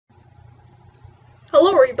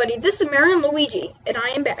Hello everybody, this is Mario&Luigi, and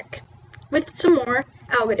I am back with some more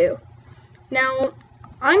Algodoo. Now,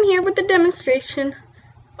 I'm here with the demonstration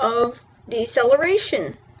of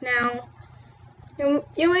deceleration. Now, you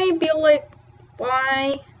may be like,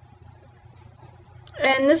 why?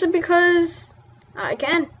 And this is because I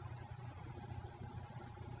can.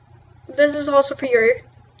 This is also for your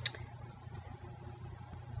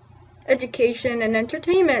education and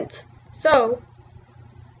entertainment. So,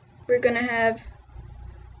 we're gonna have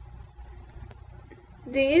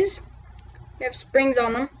these. They have springs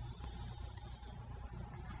on them.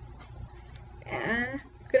 And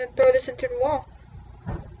I'm gonna throw this into the wall.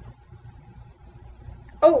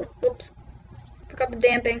 Oh, whoops. Forgot the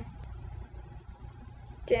damping.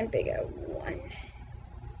 Damping at 1.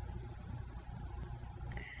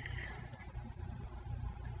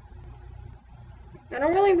 I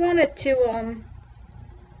don't really want it to,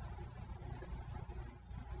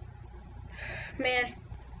 man.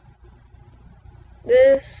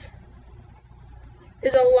 This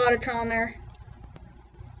is a lot of trial and error.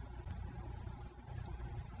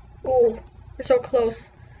 Oh, we're so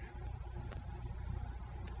close.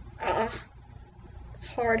 It's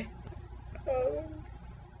hard.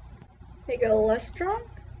 Make it a little less strong.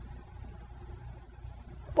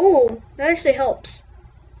 Oh, that actually helps.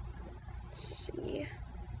 Let's see.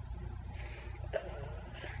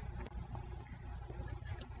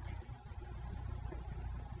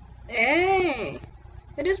 Hey,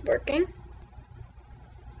 it is working.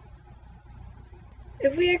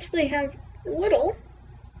 If we actually have little.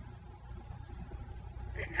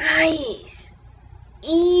 Nice.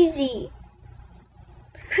 Easy.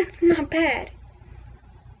 That's not bad.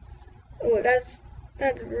 Oh, that's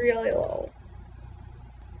really low.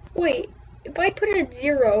 Wait, if I put it at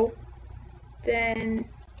 0, then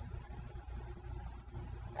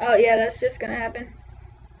oh yeah, that's just gonna happen.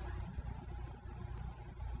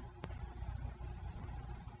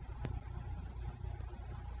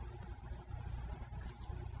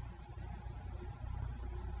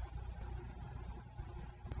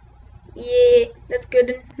 Yeah, that's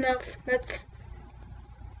good enough. That's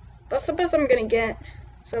the best I'm gonna get.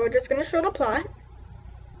 So we're just gonna show the plot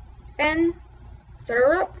and set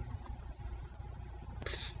her up.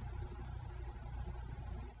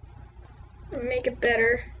 Make it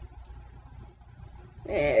better.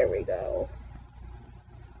 There we go.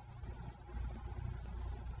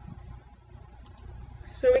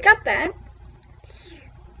 So we got that.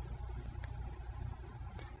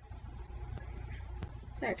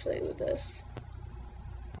 Actually do this.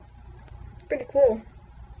 Pretty cool.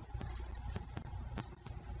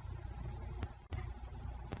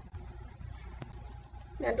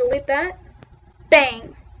 Now delete that.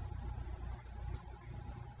 Bang!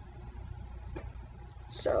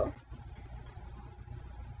 So,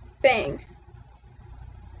 bang.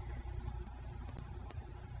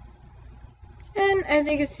 And as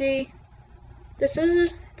you can see, this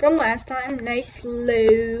is from last time. Nice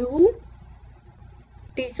slow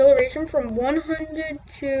deceleration from 100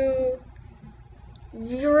 to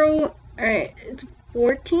 0. Alright, it's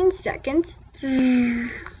 14 seconds.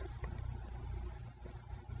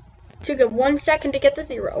 Took it 1 second to get to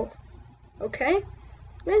 0. Okay,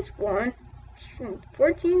 this one from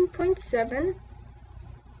 14.7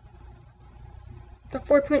 to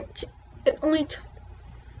 4.2.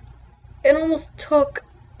 It almost took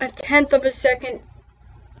a tenth of a second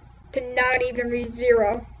to not even reach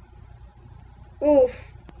 0. Oof.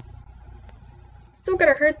 Still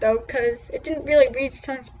gonna hurt though, because it didn't really reach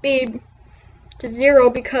time speed to 0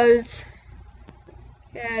 because,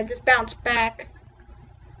 yeah, it just bounced back.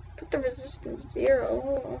 Put the resistance 0.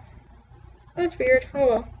 Oh, that's weird. Oh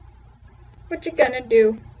well. What you gonna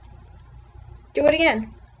do? Do it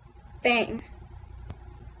again. Bang.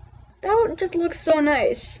 That just looks so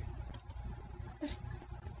nice. Just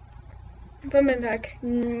put me back.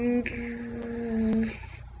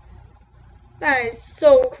 That is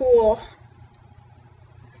so cool.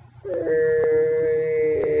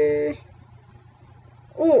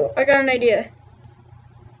 Oh, I got an idea.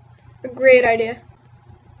 A great idea.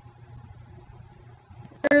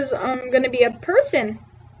 There's gonna be a person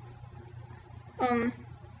on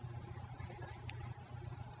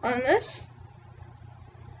this.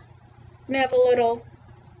 We have a little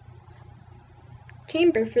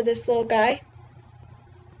chamber for this little guy.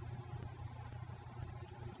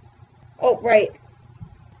 Oh, right.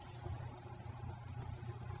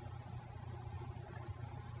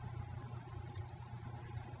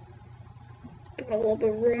 Give it a little bit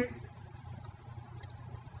of room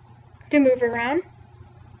to move around.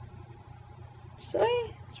 So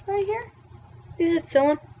it's right here. He's just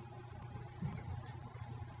chilling.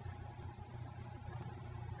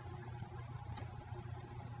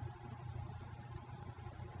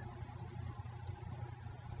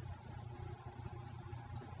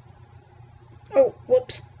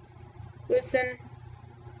 Whoops. Loosen.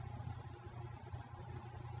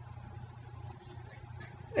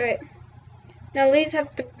 Alright. Now these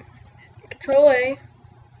have to Control A.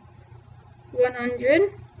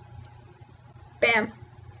 100. Bam.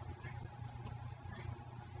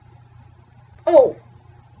 Oh.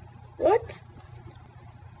 What?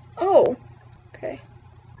 Oh. Okay.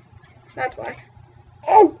 That's why.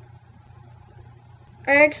 Oh!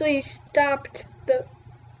 I actually stopped the...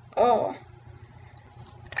 Oh.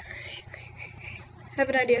 Have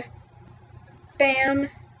an idea. Bam.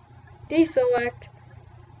 Deselect.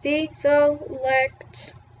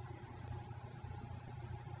 Deselect.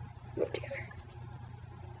 Move together.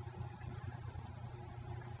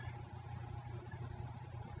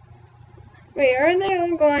 Wait, aren't they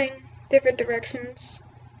all going different directions?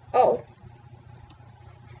 Oh.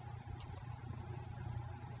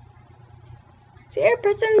 See, our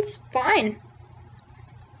person's fine.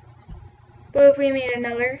 But if we made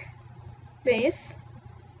another base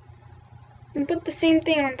and put the same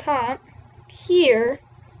thing on top here,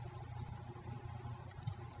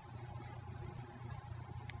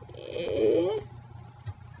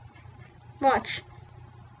 watch.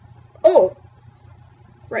 Oh,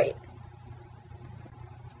 right.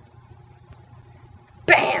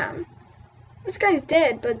 Bam! This guy's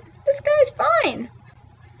dead, but this guy's fine.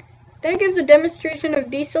 That gives a demonstration of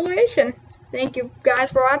deceleration. Thank you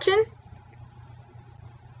guys for watching.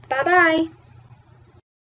 Bye-bye.